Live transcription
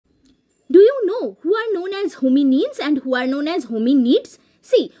know who are known as hominids and who are known as hominids?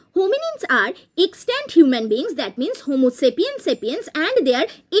 See, hominins are extant human beings, that means Homo sapiens sapiens, and their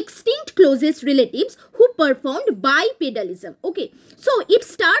extinct closest relatives who performed bipedalism. Okay, so it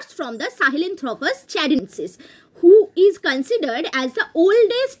starts from the Sahelanthropus chadensis, who is considered as the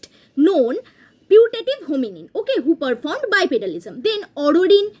oldest known putative hominin, okay, who performed bipedalism. Then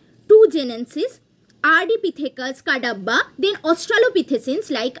Ororin tugenensis, Ardipithecus cadabra, then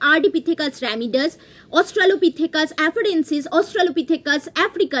Australopithecines like Ardipithecus ramidus, Australopithecus afarensis, Australopithecus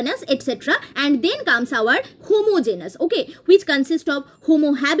africanus, etc. And then comes our Homo genus, okay, which consists of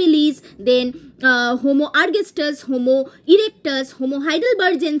Homo habilis, then Homo ergastus, Homo erectus, Homo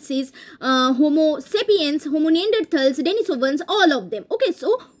heidelbergensis, Homo sapiens, Homo neanderthals, Denisovans, all of them. Okay,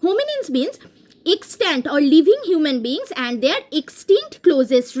 so hominins means extant or living human beings and their extinct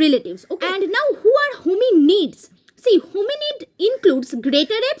closest relatives. Okay, and now who are hominids? See, hominid includes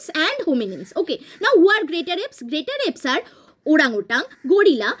greater apes and hominins. Okay, now who are greater apes? Greater apes are orangutan,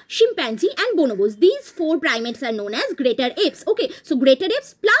 gorilla, chimpanzee and bonobos. These four primates are known as greater apes. Okay, so greater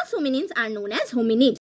apes plus hominins are known as hominids.